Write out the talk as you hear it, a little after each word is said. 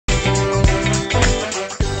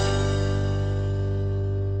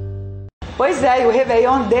Pois é, e o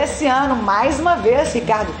Réveillon desse ano, mais uma vez,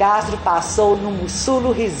 Ricardo Castro passou no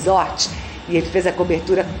Mussulo Resort. E ele fez a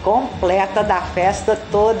cobertura completa da festa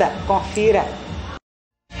toda. Confira!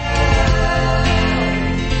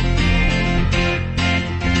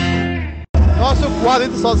 Nosso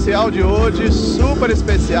quadro social de hoje, super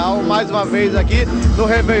especial, mais uma vez aqui no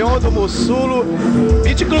Réveillon do Mussulo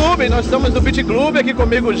Beach Club. Nós estamos no Beach Club, aqui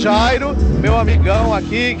comigo o Jairo, meu amigão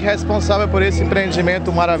aqui, responsável por esse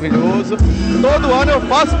empreendimento maravilhoso. Todo ano eu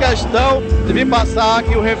faço questão de vir passar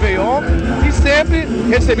aqui o Réveillon e sempre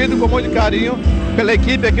recebido com muito carinho pela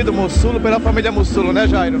equipe aqui do Mussulo, pela família Mussulo, né,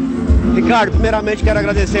 Jairo? Ricardo, primeiramente quero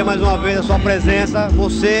agradecer mais uma vez a sua presença,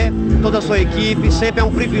 você, toda a sua equipe. Sempre é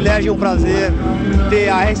um privilégio e um prazer ter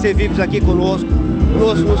a RC VIPS aqui conosco,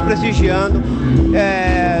 nos prestigiando.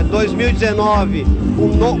 2019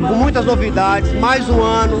 com muitas novidades, mais um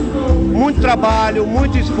ano, muito trabalho,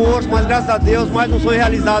 muito esforço, mas graças a Deus mais um sonho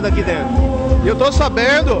realizado aqui dentro. E eu tô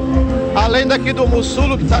sabendo, além daqui do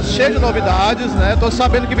Mussulo, que está cheio de novidades, né? Tô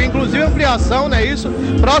sabendo que vem inclusive ampliação, não é isso?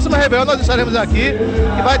 Próximo Réveillon nós estaremos aqui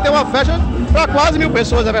e vai ter uma festa para quase 1000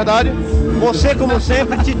 pessoas, é verdade? Você, como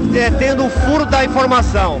sempre, tendo o furo da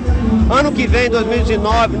informação. Ano que vem,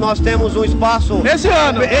 2019, nós temos um espaço...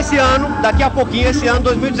 Esse ano, daqui a pouquinho, esse ano,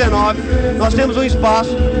 2019, nós temos um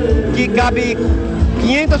espaço que cabe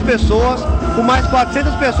 500 pessoas, com mais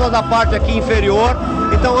 400 pessoas da parte aqui inferior.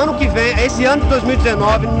 Então, ano que vem, esse ano de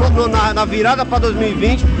 2019, na virada para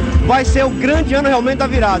 2020, vai ser o grande ano realmente da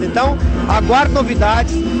virada. Então, aguarde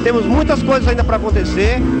novidades, temos muitas coisas ainda para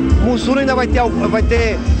acontecer. Mussulo ainda vai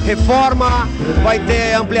ter reforma, vai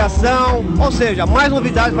ter ampliação, ou seja, mais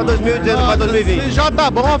novidades para 2019 para 2020. Se já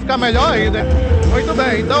tá bom, vai ficar melhor ainda, hein? Muito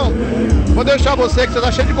bem, então, vou deixar você, que você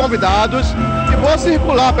está cheio de convidados, e vou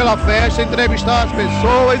circular pela festa, entrevistar as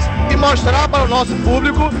pessoas e mostrar para o nosso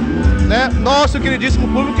público, né, nosso queridíssimo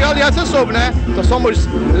público, que aliás você soube, né? Nós somos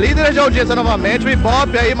líderes de audiência novamente, o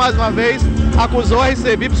Ibope aí mais uma vez acusou a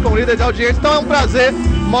RC VIPS como líder de audiência, então é um prazer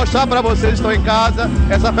mostrar para vocês que estão em casa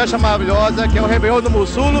essa festa maravilhosa que é o Réveillon do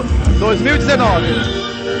Mussulo 2019.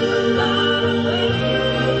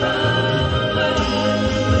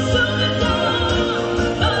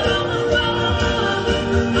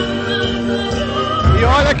 E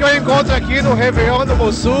olha que eu encontro aqui no Réveillon do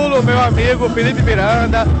Mussulo meu amigo Felipe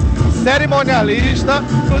Miranda, cerimonialista.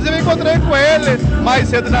 Inclusive encontrei com ele mais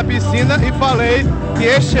cedo na piscina e falei que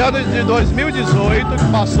este ano de 2018 que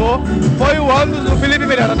passou foi o ano do Felipe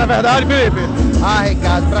Miranda, não é verdade, Felipe? Ah,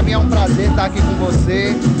 Ricardo, para mim é um prazer estar aqui com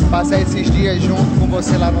você, passar esses dias junto com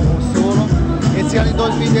você lá no Mussulo. Esse ano de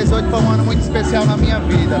 2018 foi um ano muito especial na minha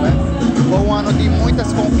vida, né? Foi um ano de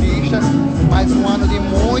muitas conquistas, mas um ano de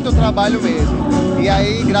muito trabalho mesmo. E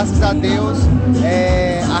aí, graças a Deus,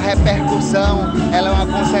 a repercussão, ela é uma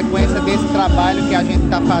consequência desse trabalho que a gente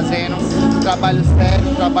está fazendo. Um trabalho sério,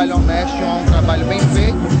 um trabalho honesto, um trabalho bem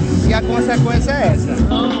feito. E a consequência é essa.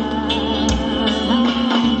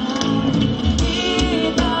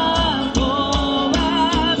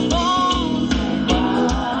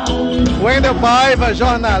 Wendel Paiva,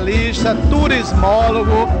 jornalista,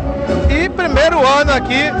 turismólogo e primeiro ano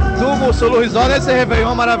aqui do Mussulo Resort, esse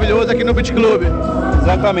Réveillon maravilhoso aqui no Beach Club.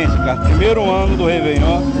 Exatamente, cara. Primeiro ano do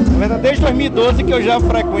Réveillon. Na verdade, desde 2012 que eu já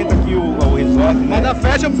frequento aqui o resort, né? Mas da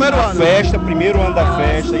festa é o primeiro ano? Festa, primeiro ano da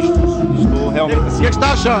festa. Estou realmente assim. O que você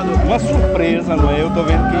está achando? Uma surpresa, não é? Eu estou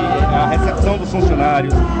vendo que a recepção dos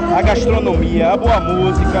funcionários, a gastronomia, a boa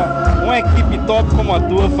música, uma equipe top como a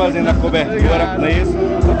tua fazendo a cobertura, não é isso?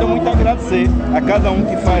 Eu tenho muito a agradecer a cada um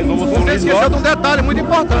que faz o Mussulo Resort. Você esqueceu de um detalhe muito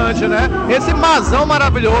importante, né? Esse masão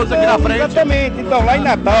maravilhoso aqui na frente. Exatamente. Então, lá em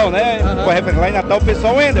Natal, né? Lá em Natal, o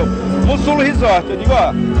pessoal, Wendel, Mussulo Resort. Eu digo,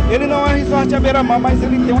 ó, ele não é resort à beira-mar, mas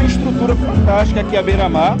ele tem uma estrutura fantástica aqui à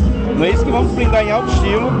beira-mar. Não é isso que vamos brindar em alto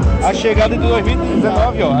estilo a chegada de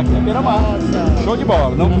 2019, ó, aqui à beira-mar. Show de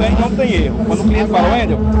bola, não tem erro. Quando o cliente fala,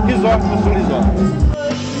 Wendel, resort, Mussulo Resort.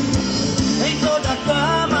 Em toda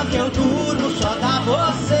cama que eu durmo, só dá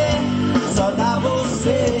você, só dá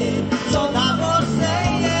você, só dá você,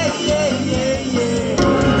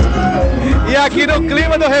 E aqui no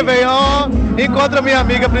clima do Réveillon, encontro minha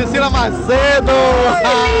amiga Priscila Macedo.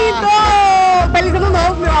 Lindo! Feliz ano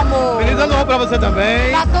novo, meu amor. Feliz ano novo pra você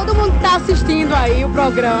também. Pra todo mundo que tá assistindo aí o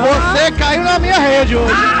programa. Você caiu na minha rede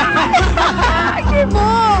hoje. Que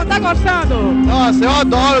bom! Tá gostando? Nossa, eu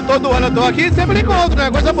adoro, todo ano eu tô aqui e sempre encontro,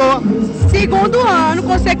 né? Coisa boa. Segundo ano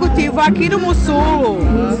consecutivo aqui no Mussulo.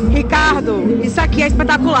 Ricardo, isso aqui é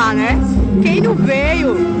espetacular, né? Quem não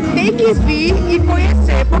veio tem que vir e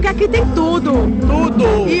conhecer, porque aqui tem tudo.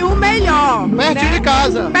 Tudo. E o melhor. Pertinho, né? De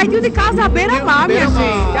casa. Pertinho de casa, à beira-mar, minha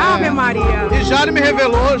gente. Ah, meu Maria. E já ele me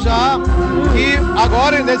revelou já que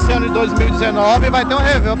agora, nesse ano de 2019, vai ter um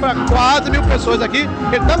Réveillon para quase 1000 pessoas aqui.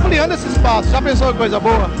 Ele está ampliando esse espaço. Já pensou que coisa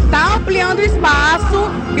boa? Tá ampliando o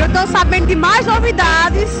espaço e eu tô sabendo de mais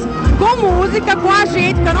novidades com música, com a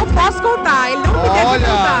gente, que eu não posso contar. Ele não me deixa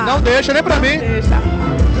contar. Olha, não deixa nem pra mim. Deixa.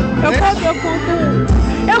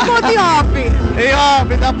 Eu conto em off. Em off,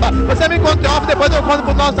 você me conta em off, depois eu conto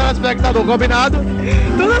pro nosso telespectador, combinado?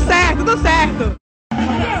 Tudo certo, tudo certo.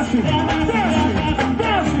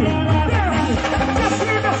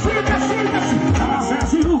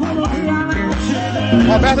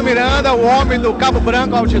 Roberto Miranda, o homem do Cabo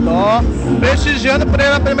Branco Outdoor, prestigiando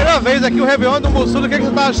pela primeira vez aqui o Réveillon do Mussulo. O que você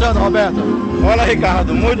está achando, Roberto? Olha,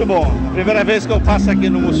 Ricardo, muito bom. Primeira vez que eu passo aqui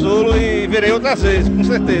no Mussulo e virei outras vezes, com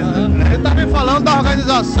certeza. Ele está me falando da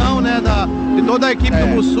organização, né, de toda a equipe do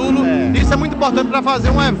Mussulo. Isso é muito importante para fazer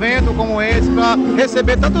um evento como esse, para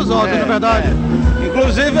receber tantos ônibus, não é verdade?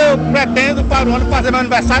 Inclusive eu pretendo para o ano fazer meu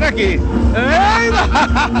aniversário aqui.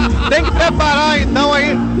 Tem que preparar então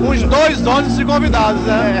aí uns 2 ônibus de convidados,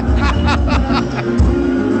 né?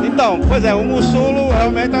 Então, pois é, o Mussulo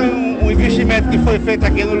realmente é um investimento que foi feito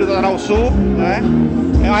aqui no Litoral Sul, né?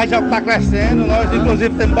 É uma região que está crescendo, nós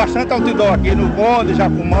inclusive temos bastante outdoor aqui no Conde,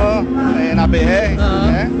 Jacumã, na BR,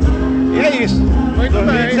 né? E é isso. Muito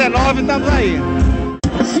 2019 bem. Estamos aí.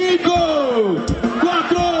 5,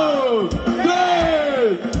 4,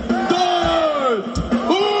 3, 2,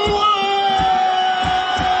 1.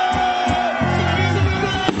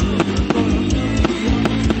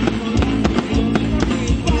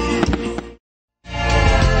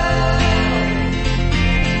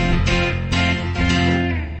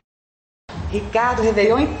 Ricardo,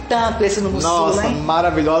 Réveillon em tanto esse no Mussulo, Nossa, hein?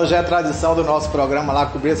 maravilhosa, já é tradição do nosso programa lá,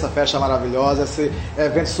 cobrir essa festa maravilhosa, esse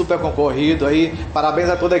evento super concorrido aí. Parabéns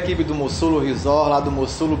a toda a equipe do Mussulo Resort, lá do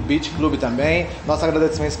Mussulo Beach Club também. Nosso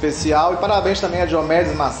agradecimento especial e parabéns também a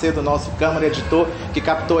Diomedes Macedo, nosso câmera editor, que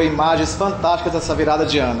captou imagens fantásticas dessa virada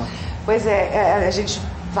de ano. Pois é, a gente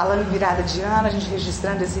falando em virada de ano, a gente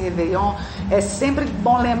registrando esse Réveillon, é sempre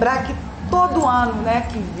bom lembrar que todo ano, né,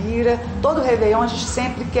 que vira, todo Réveillon a gente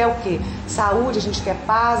sempre quer o quê? Saúde, a gente quer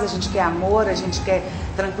paz, a gente quer amor, a gente quer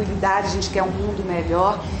tranquilidade, a gente quer um mundo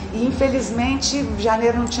melhor. E infelizmente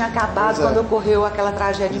janeiro não tinha acabado quando ocorreu aquela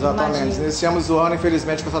tragédia de Brumadinho. Exatamente, iniciamos o ano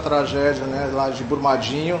infelizmente com essa tragédia, né, lá de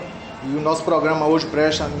Brumadinho. E o nosso programa hoje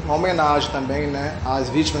presta uma homenagem também, né, às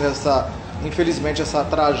vítimas dessa, infelizmente, essa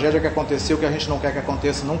tragédia que aconteceu, que a gente não quer que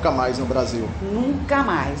aconteça nunca mais no Brasil. Nunca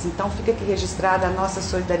mais. Então fica aqui registrada a nossa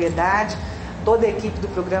solidariedade, toda a equipe do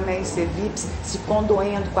programa VIPS se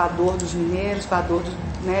condoendo com a dor dos mineiros, com a dor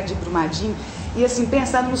de Brumadinho. E assim,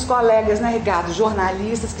 pensando nos colegas, né, Ricardo,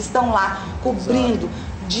 jornalistas que estão lá cobrindo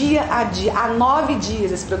dia a dia, há 9 dias,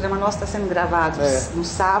 esse programa nosso está sendo gravado no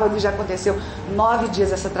sábado e já aconteceu 9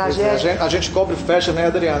 dias essa tragédia. A gente cobre festa, né,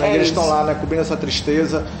 Adriana? E eles estão lá, né, cobrindo essa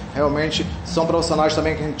tristeza. Realmente são profissionais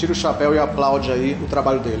também que a gente tira o chapéu e aplaude aí o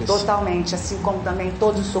trabalho deles. Totalmente, assim como também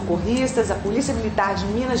todos os socorristas, a Polícia Militar de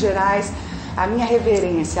Minas Gerais, a minha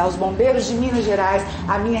reverência, aos bombeiros de Minas Gerais,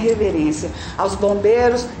 a minha reverência, aos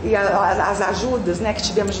bombeiros e as ajudas, né, que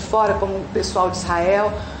tivemos de fora, como o pessoal de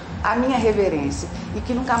Israel, a minha reverência, e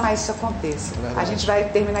que nunca mais isso aconteça. A gente vai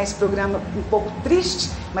terminar esse programa um pouco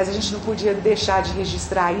triste, mas a gente não podia deixar de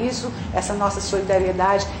registrar isso, essa nossa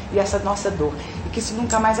solidariedade e essa nossa dor, e que isso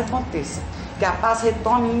nunca mais aconteça. Que a paz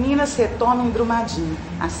retome em Minas, retome em Brumadinho.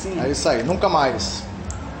 Assim é isso aí, nunca mais.